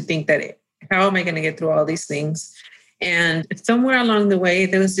me to think that, how am I going to get through all these things? And somewhere along the way,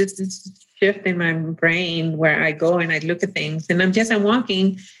 there was just this shift in my brain where I go and I look at things, and I'm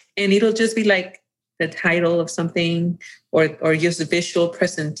walking, and it'll just be like the title of something or just a visual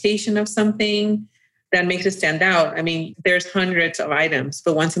presentation of something that makes it stand out. I mean, there's hundreds of items,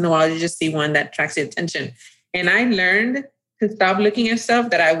 but once in a while, you just see one that attracts your attention. And I learned to stop looking at stuff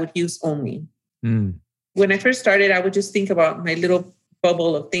that I would use only. When I first started, I would just think about my little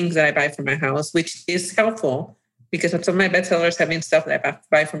bubble of things that I buy for my house, which is helpful because some of my bestsellers have been stuff that I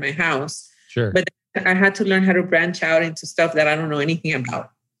buy for my house. Sure. But I had to learn how to branch out into stuff that I don't know anything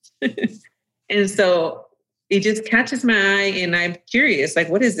about. And so it just catches my eye, and I'm curious, like,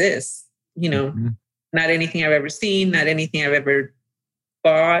 what is this? Not anything I've ever seen, not anything I've ever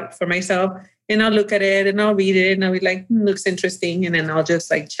bought for myself. And I'll look at it and I'll read it and I'll be like, looks interesting. And then I'll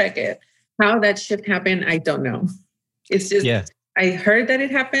just like check it. How that shift happened, I don't know. It's just, I heard that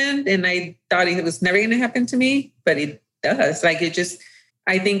it happened and I thought it was never going to happen to me, but it does. Like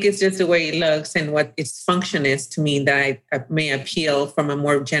I think it's just the way it looks and what its function is to me that I may appeal from a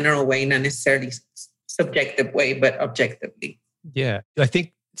more general way, not necessarily subjective way, but objectively. Yeah. I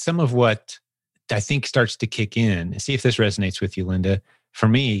think some of what I think starts to kick in, see if this resonates with you, Linda. For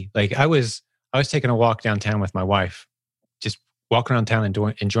me, like I was taking a walk downtown with my wife, just walking around town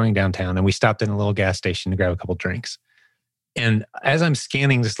and enjoying downtown. And we stopped in a little gas station to grab a couple drinks. And as I'm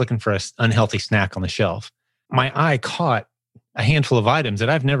scanning, just looking for an unhealthy snack on the shelf, my eye caught a handful of items that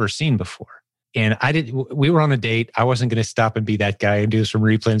I've never seen before. And we were on a date. I wasn't going to stop and be that guy and do some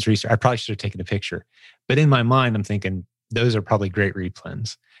replens research. I probably should have taken a picture. But in my mind, I'm thinking, those are probably great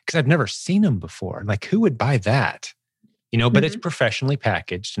replens because I've never seen them before. Like, who would buy that? But it's professionally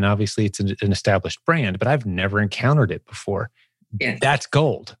packaged and obviously it's an established brand, but I've never encountered it before. Yeah. That's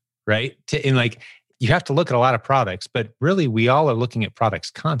gold, right? And like, you have to look at a lot of products, but really we all are looking at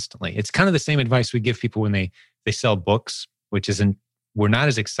products constantly. It's kind of the same advice we give people when they sell books, which isn't, we're not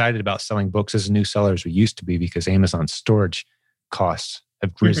as excited about selling books as a new seller as we used to be because Amazon's storage costs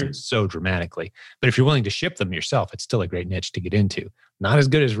have risen so dramatically. But if you're willing to ship them yourself, it's still a great niche to get into. Not as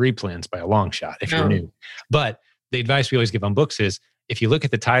good as replens by a long shot if you're new. But the advice we always give on books is if you look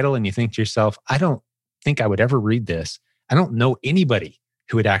at the title and you think to yourself, I don't think I would ever read this. I don't know anybody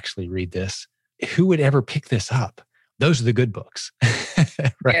who would actually read this. Who would ever pick this up? Those are the good books.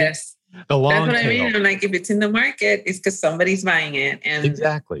 Right? Yes. The long That's what I mean. I'm like, if it's in the market, it's because somebody's buying it. And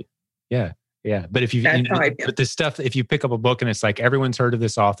exactly. Yeah. Yeah. But if but this stuff, if you pick up a book and it's like, everyone's heard of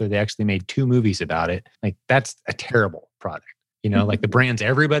this author, they actually made 2 movies about it. Like that's a terrible product, like the brands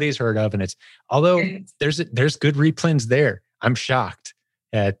everybody's heard of. And although there's good replens there, I'm shocked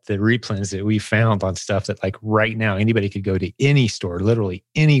at the replens that we found on stuff that like right now, anybody could go to any store, literally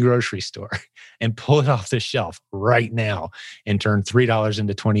any grocery store and pull it off the shelf right now and turn $3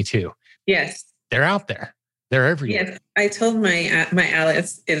 into $22. Yes. They're out there. They're everywhere. Yes. I told my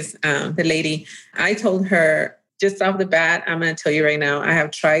Alice is the lady. I told her just off the bat, I'm going to tell you right now, I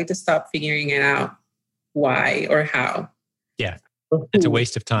have tried to stop figuring it out why or how. Yeah. It's a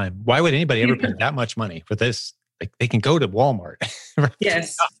waste of time. Why would anybody ever pay that much money for this? Like they can go to Walmart.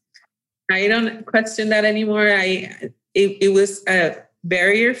 Yes. I don't question that anymore. It was a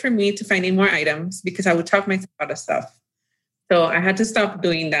barrier for me to finding more items because I would talk myself out of stuff. So I had to stop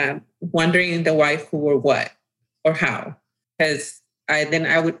doing that, wondering the why, who, or what, or how. Because I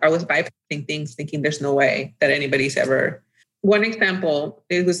was bypassing things, thinking there's no way that anybody's ever. One example,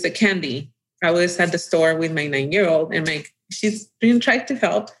 it was the candy. I was at the store with my 9-year-old, and she's been trying to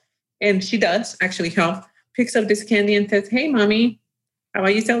help, and she does actually help. Picks up this candy and says, "Hey, mommy, how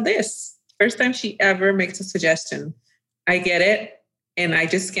about you sell this?" First time she ever makes a suggestion. I get it. And I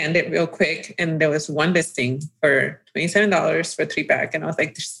just scanned it real quick. And there was one listing for $27 for a 3-pack. And I was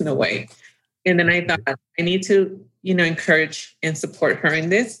like, there's no way. And then I thought I need to, encourage and support her in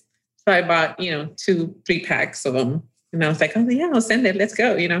this. So I bought, 2 3-packs of them. And I was like, oh yeah, I'll send it. Let's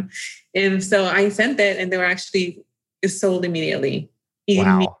go, And so I sent it and they were actually sold immediately.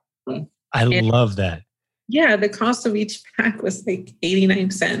 Wow. I love that. Yeah. The cost of each pack was like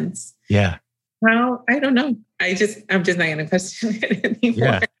 89 cents. Yeah. How? I don't know. I'm just not going to question it anymore.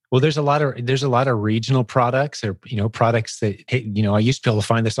 Yeah. Well, there's a lot of regional products, or products that, hey, I used to be able to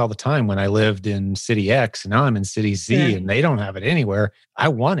find this all the time when I lived in city X, and now I'm in city Z, and they don't have it anywhere. I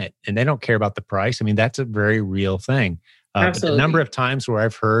want it, and they don't care about the price. I mean, that's a very real thing. But the number of times where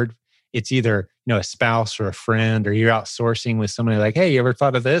I've heard it's either a spouse or a friend, or you're outsourcing with somebody like, "Hey, you ever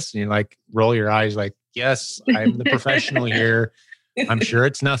thought of this?" And you like roll your eyes, like, "Yes, I'm the professional here. I'm sure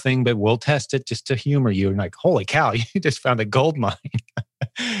it's nothing, but we'll test it just to humor you." And like, holy cow, you just found a gold mine.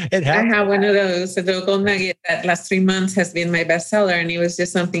 It happened. I have one of those. The gold nugget that last 3 months has been my bestseller. And it was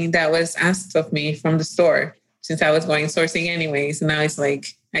just something that was asked of me from the store since I was going sourcing anyways. And now it's like,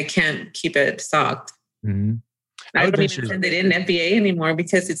 I can't keep it stocked. Mm-hmm. I don't even send it in FBA anymore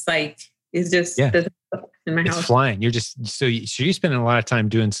because it's like, it's just in my house. It's flying. You're just, so you're spending a lot of time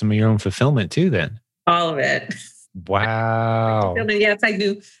doing some of your own fulfillment too then. All of it. Wow. Yes, I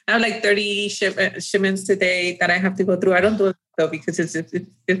do. I have like 30 shipments today that I have to go through. I don't do it though because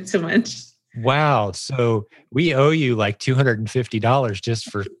it's too much. Wow. So we owe you like $250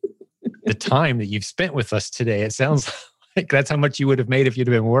 just for the time that you've spent with us today. It sounds like that's how much you would have made if you'd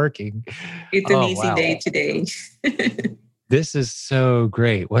have been working. It's an easy day today. This is so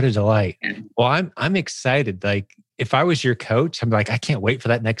great. What a delight. Yeah. Well, I'm excited. Like if I was your coach, I'm like, I can't wait for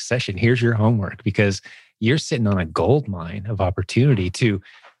that next session. Here's your homework, because you're sitting on a gold mine of opportunity to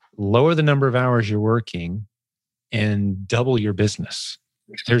lower the number of hours you're working and double your business.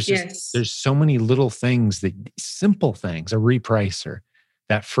 There's so many little things, simple things, a repricer,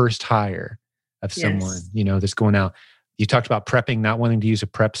 that first hire of someone, that's going out. You talked about prepping, not wanting to use a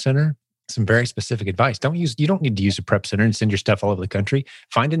prep center. Some very specific advice. You don't need to use a prep center and send your stuff all over the country.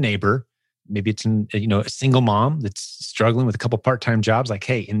 Find a neighbor. Maybe it's a single mom that's struggling with a couple part-time jobs. Like,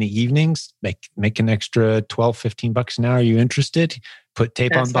 hey, in the evenings, make an extra $12-15 an hour. Are you interested? Put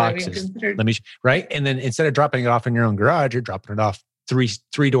tape on boxes. Right. And then instead of dropping it off in your own garage, you're dropping it off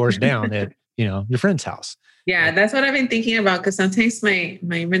three doors down at, your friend's house. Yeah. That's what I've been thinking about. Because sometimes my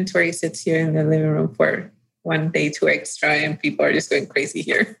inventory sits here in the living room for 1 day, 2 extra, and people are just going crazy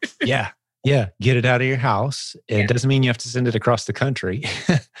here. Yeah. Get it out of your house. It doesn't mean you have to send it across the country.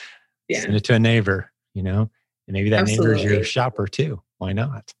 Send it to a neighbor, and maybe that neighbor is your shopper too. Why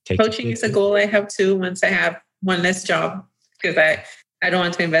not? Coaching is a goal I have too, once I have one less job, because I don't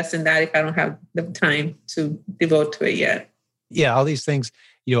want to invest in that if I don't have the time to devote to it yet. Yeah, all these things,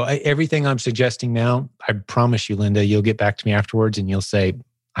 everything I'm suggesting now, I promise you, Linda, you'll get back to me afterwards and you'll say,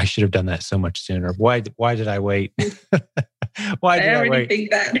 I should have done that so much sooner. Why did I wait? Why did I wait?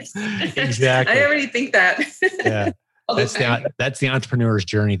 Think that. Exactly. I already think that. Yeah. That's the entrepreneur's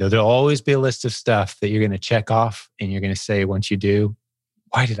journey, though. There'll always be a list of stuff that you're going to check off, and you're going to say, once you do,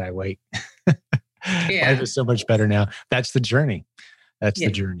 why did I wait? Life is so much better now. That's the journey. That's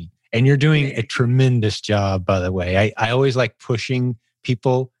the journey. And you're doing a tremendous job, by the way. I always like pushing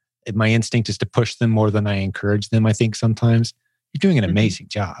people. My instinct is to push them more than I encourage them, I think sometimes. You're doing an amazing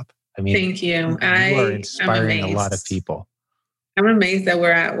job. I mean, thank you. You are inspiring a lot of people. I'm amazed that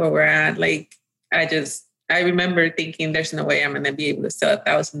we're at where we're at. Like, I remember thinking there's no way I'm going to be able to sell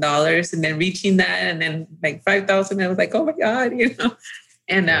 $1,000, and then reaching that, and then like 5,000. I was like, oh my God,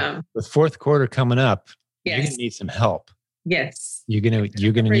 And with fourth quarter coming up, you're going to need some help. Yes, you're going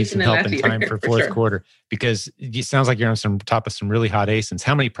to need some help in time for fourth quarter, because it sounds like you're on top of some really hot ASINs.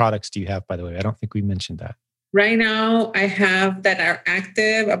 How many products do you have, by the way? I don't think we mentioned that. Right now, I have that are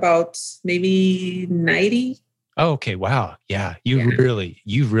active about maybe 90. Oh, okay. Wow. Yeah. You've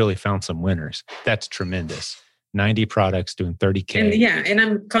really found some winners. That's tremendous. 90 products doing 30K. And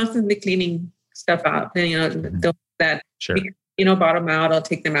I'm constantly cleaning stuff out. And, that, bottom out, I'll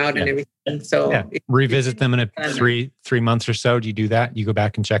take them out and everything. So revisit them in a 3 months or so. Do you do that? You go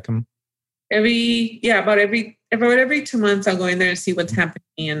back and check them? About every 2 months, I'll go in there and see what's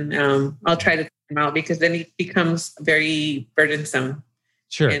happening. And I'll try to take them out, because then it becomes very burdensome.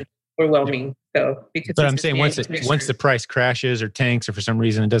 Sure. And overwhelming. So, but I'm saying once the price crashes or tanks, or for some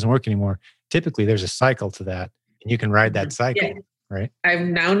reason it doesn't work anymore, typically there's a cycle to that, and you can ride that cycle, right?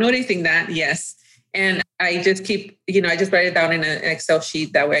 I'm now noticing that, yes. And I just keep, I just write it down in an Excel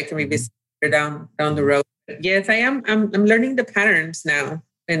sheet. That way I can revisit it down the road. But yes, I am. I'm learning the patterns now,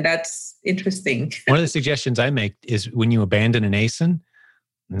 and that's interesting. One of the suggestions I make is when you abandon an ASIN,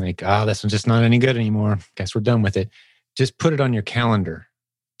 like, this one's just not any good anymore. Guess we're done with it. Just put it on your calendar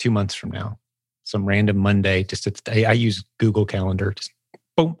 2 months from now. Some random Monday, I use Google Calendar, just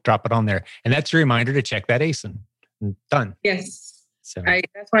boom, drop it on there. And that's your reminder to check that ASIN. Done. Yes. So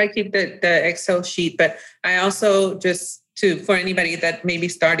that's why I keep the Excel sheet. But I also for anybody that may be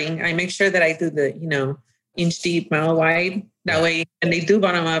starting, I make sure that I do the, inch deep, mile wide. That way, when they do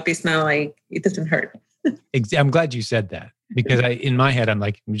bottom up, it's not like, it doesn't hurt. I'm glad you said that. because in my head, I'm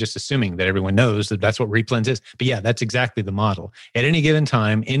just assuming that everyone knows that that's what replens is. But yeah, that's exactly the model. At any given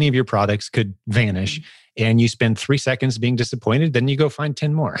time, any of your products could vanish and you spend 3 seconds being disappointed, then you go find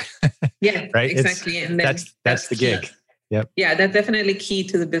 10 more. Yeah, right? exactly. And then that's the gig. Yep. Yeah, that's definitely key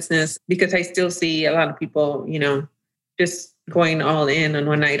to the business, because I still see a lot of people, just going all in on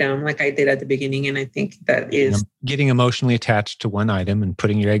one item like I did at the beginning. And I think that is getting emotionally attached to one item and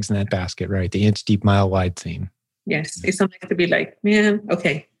putting your eggs in that basket, right? The inch deep, mile wide theme. Yes. It's something to be like, man,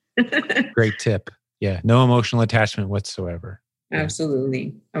 okay. Great tip. Yeah. No emotional attachment whatsoever.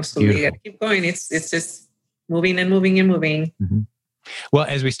 Absolutely. Absolutely. You gotta keep going. It's just moving and moving and moving. Mm-hmm. Well,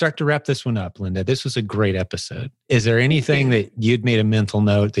 as we start to wrap this one up, Linda, this was a great episode. Is there anything that you'd made a mental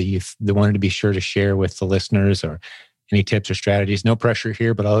note that you wanted to be sure to share with the listeners, or any tips or strategies? No pressure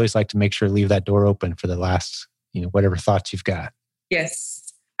here, but I always like to make sure to leave that door open for the last, whatever thoughts you've got.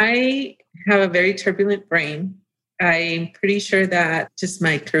 Yes. I have a very turbulent brain. I'm pretty sure that just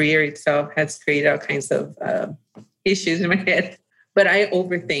my career itself has created all kinds of issues in my head, but I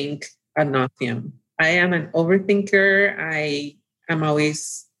overthink ad nauseum. I am an overthinker. I am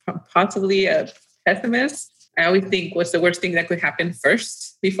always possibly a pessimist. I always think what's the worst thing that could happen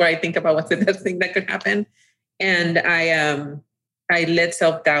first before I think about what's the best thing that could happen. And I let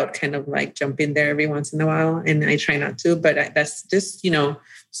self-doubt kind of like jump in there every once in a while, and I try not to, but that's just,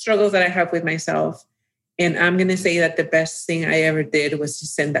 struggles that I have with myself. And I'm going to say that the best thing I ever did was to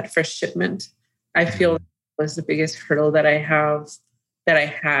send that first shipment. I feel it was the biggest hurdle that I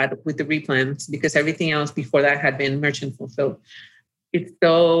had with the replens, because everything else before that had been merchant fulfilled. It's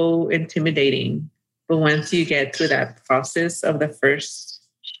so intimidating. But once you get through that process of the first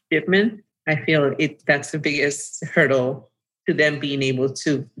shipment, I feel that's the biggest hurdle to them being able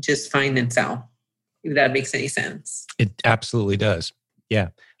to just find and sell, if that makes any sense. It absolutely does. Yeah.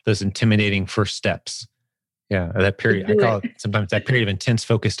 Those intimidating first steps. Yeah. Or that period, I call it sometimes that period of intense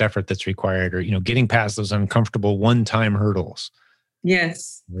focused effort that's required, or, getting past those uncomfortable one-time hurdles.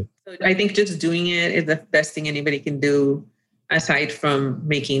 Yes. Right. So I think just doing it is the best thing anybody can do, aside from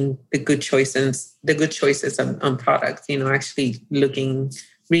making the good choices on products, actually reading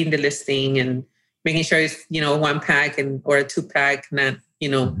the listing and making sure it's, 1 pack or a 2-pack, not,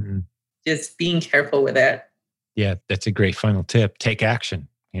 just being careful with it. Yeah, that's a great final tip. Take action,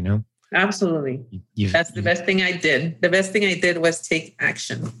 Absolutely. That's the best thing I did. The best thing I did was take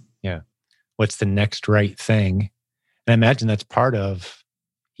action. Yeah. What's the next right thing? And I imagine that's part of,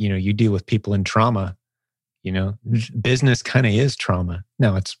 you deal with people in trauma. Business kind of is trauma.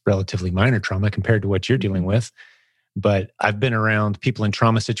 Now, it's relatively minor trauma compared to what you're dealing with. But I've been around people in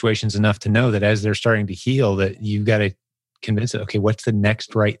trauma situations enough to know that as they're starting to heal, that you've got to convince it, okay, what's the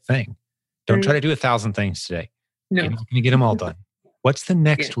next right thing? Don't try to do 1,000 things today. No. You're not going to get them all done. What's the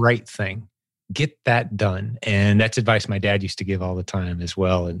next right thing? Get that done. And that's advice my dad used to give all the time as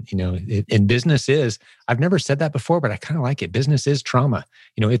well. And, and business is, I've never said that before, but I kind of like it. Business is trauma.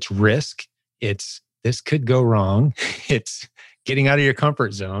 It's risk. It's, this could go wrong. It's getting out of your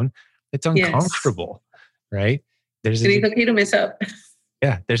comfort zone. It's uncomfortable, right? It's okay to mess up.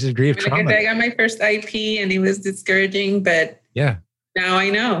 Yeah, there's a degree of trauma. I got my first IP and it was discouraging, but now I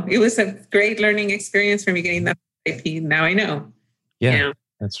know. It was a great learning experience for me getting that IP. Now I know. Yeah,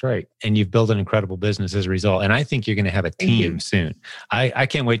 that's right. And you've built an incredible business as a result. And I think you're going to have a team soon. I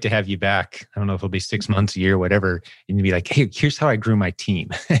can't wait to have you back. I don't know if it'll be 6 months, a year, whatever. And you'll be like, hey, here's how I grew my team.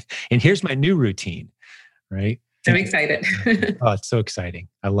 And here's my new routine, right? I'm excited. Oh, it's so exciting.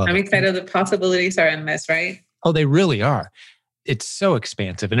 I love it. I'm excited. The possibilities are endless, right? Oh, they really are. It's so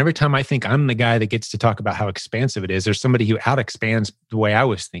expansive. And every time I think I'm the guy that gets to talk about how expansive it is, there's somebody who out-expands the way I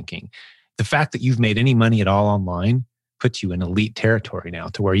was thinking. The fact that you've made any money at all online puts you in elite territory now,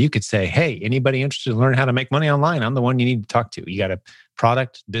 to where you could say, hey, anybody interested in learning how to make money online, I'm the one you need to talk to. You got a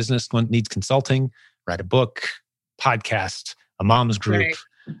product, business, one needs consulting, write a book, podcast, a mom's group,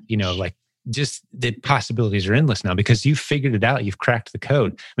 like just the possibilities are endless now because you've figured it out. You've cracked the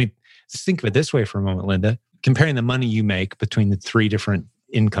code. I mean, just think of it this way for a moment, Linda. Comparing the money you make between the 3 different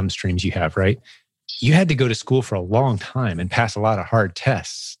income streams you have, right? You had to go to school for a long time and pass a lot of hard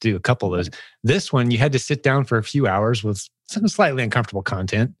tests, do a couple of those. This one, you had to sit down for a few hours with some slightly uncomfortable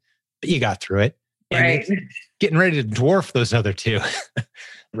content, but you got through it. Right. And getting ready to dwarf those other 2,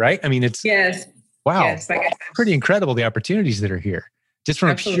 right? I mean, it's wow, yes, like I said. Pretty incredible the opportunities that are here, just from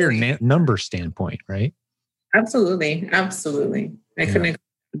a sheer number standpoint, right? Absolutely. I couldn't agree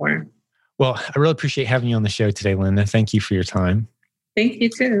more. Well, I really appreciate having you on the show today, Linda. Thank you for your time. Thank you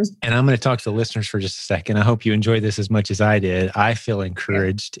too. And I'm going to talk to the listeners for just a second. I hope you enjoyed this as much as I did. I feel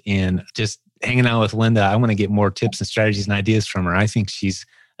encouraged in just hanging out with Linda. I want to get more tips and strategies and ideas from her. I think she's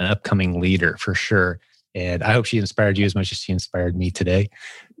an upcoming leader for sure. And I hope she inspired you as much as she inspired me today.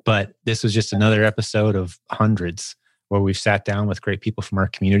 But this was just another episode of hundreds where we've sat down with great people from our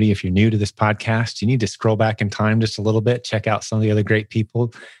community. If you're new to this podcast, you need to scroll back in time just a little bit, check out some of the other great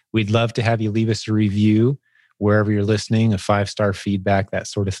people. We'd love to have you leave us a review wherever you're listening, a 5-star feedback, that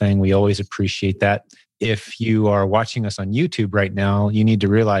sort of thing. We always appreciate that. If you are watching us on YouTube right now, you need to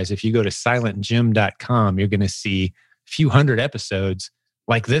realize if you go to silentjim.com, you're going to see a few hundred episodes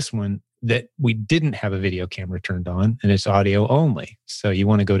like this one that we didn't have a video camera turned on, and it's audio only. So you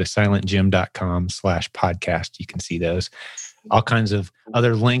want to go to silentjim.com/podcast. You can see those. All kinds of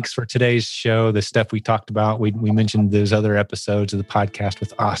other links for today's show, the stuff we talked about. We mentioned those other episodes of the podcast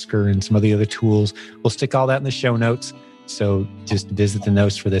with Oscar and some of the other tools. We'll stick all that in the show notes. So just visit the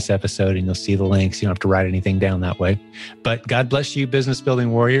notes for this episode and you'll see the links. You don't have to write anything down that way. But God bless you, Business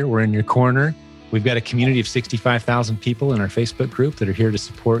Building Warrior. We're in your corner. We've got a community of 65,000 people in our Facebook group that are here to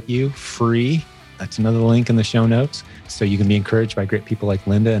support you free. That's another link in the show notes. So you can be encouraged by great people like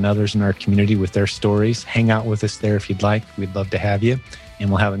Linda and others in our community with their stories. Hang out with us there if you'd like. We'd love to have you. And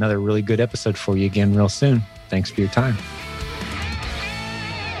we'll have another really good episode for you again real soon. Thanks for your time.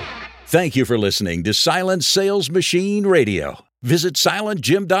 Thank you for listening to Silent Sales Machine Radio. Visit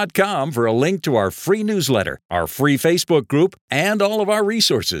silentjim.com for a link to our free newsletter, our free Facebook group, and all of our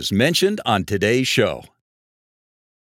resources mentioned on today's show.